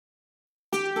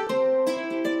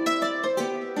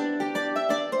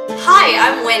Hi,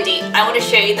 I'm Wendy. I want to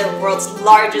show you the world's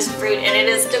largest fruit, and it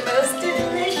is the most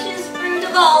delicious fruit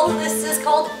of all. This is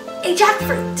called a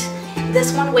jackfruit.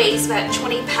 This one weighs about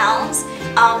 20 pounds.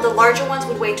 The larger ones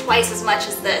would weigh twice as much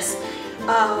as this.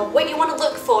 What you want to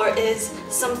look for is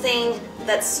something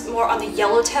that's more on the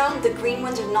yellow tone. The green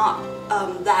ones are not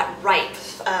that ripe.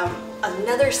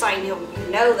 Another sign you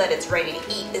know that it's ready to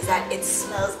eat is that it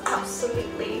smells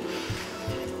absolutely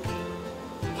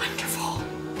wonderful.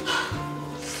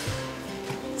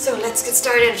 So let's get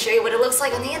started and show you what it looks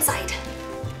like on the inside.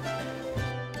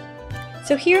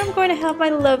 So here I'm going to have my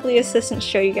lovely assistant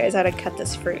show you guys how to cut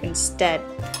this fruit instead,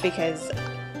 because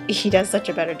he does such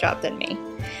a better job than me.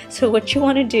 So what you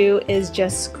want to do is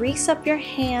just grease up your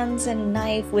hands and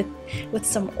knife with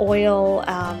some oil,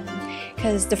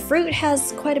 because the fruit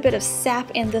has quite a bit of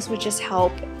sap, and this would just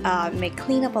help make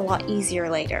cleanup a lot easier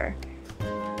later.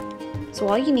 So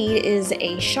all you need is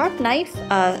a sharp knife.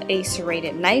 A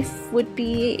serrated knife would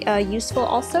be useful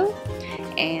also,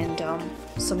 and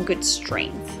some good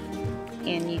strength.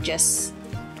 And you just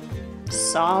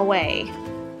saw away.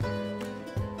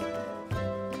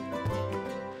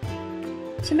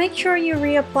 So make sure you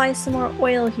reapply some more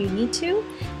oil if you need to.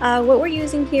 What we're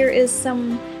using here is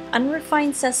some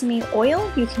unrefined sesame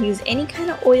oil. You can use any kind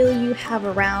of oil you have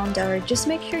around, or just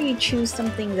make sure you choose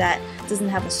something that doesn't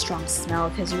have a strong smell,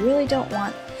 because you really don't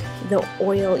want the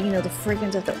oil, the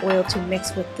fragrance of the oil to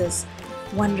mix with this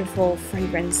wonderful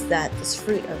fragrance that this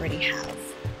fruit already have.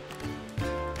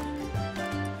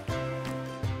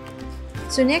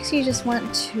 So next you just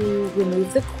want to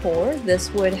remove the core. This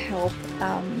would help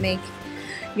make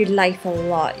your life a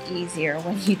lot easier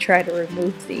when you try to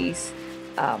remove these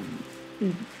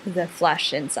the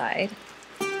flesh inside.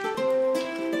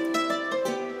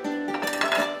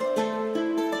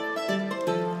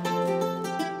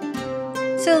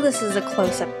 So this is a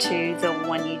close-up to the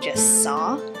one you just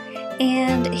saw,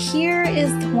 and here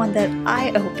is the one that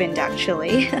I opened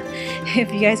actually.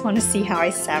 If you guys want to see how I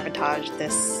sabotage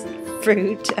this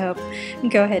fruit, go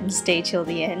ahead and stay till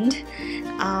the end.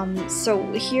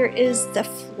 So here is the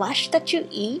flesh that you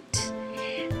eat.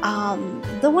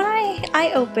 The one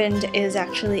I opened is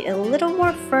actually a little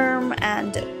more firm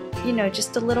and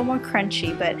just a little more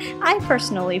crunchy, but I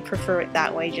personally prefer it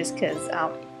that way just because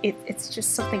it's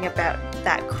just something about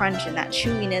that crunch and that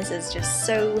chewiness is just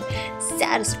so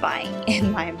satisfying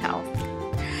in my mouth.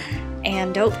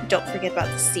 And don't forget about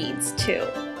the seeds too.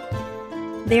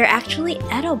 They're actually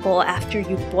edible after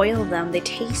you boil them. They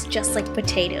taste just like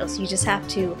potatoes. You just have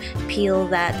to peel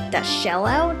that shell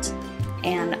out,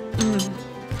 and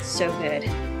so good.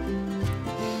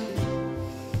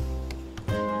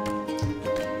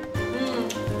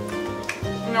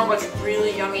 You know what's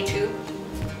really yummy too?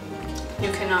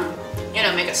 You can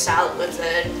make a salad with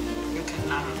it. You can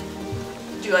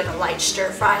do like a light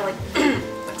stir fry, like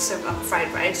some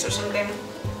fried rice or something.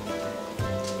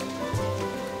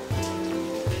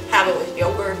 Have it with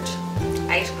yogurt,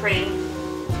 ice cream.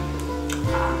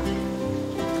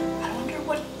 I wonder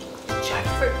what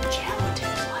jackfruit jam would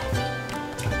taste like.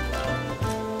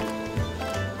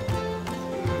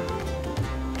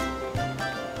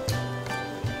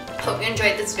 Hope you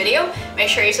enjoyed this video. Make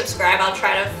sure you subscribe. I'll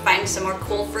try to find some more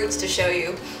cool fruits to show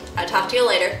you. I'll talk to you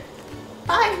later.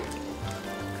 Bye!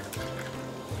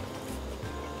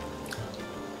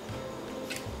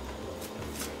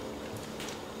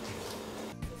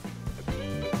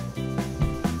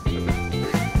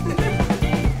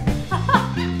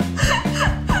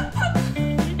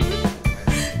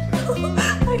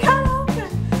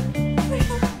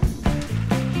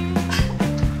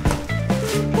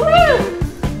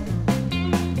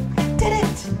 Did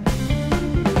it!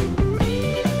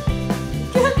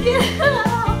 Get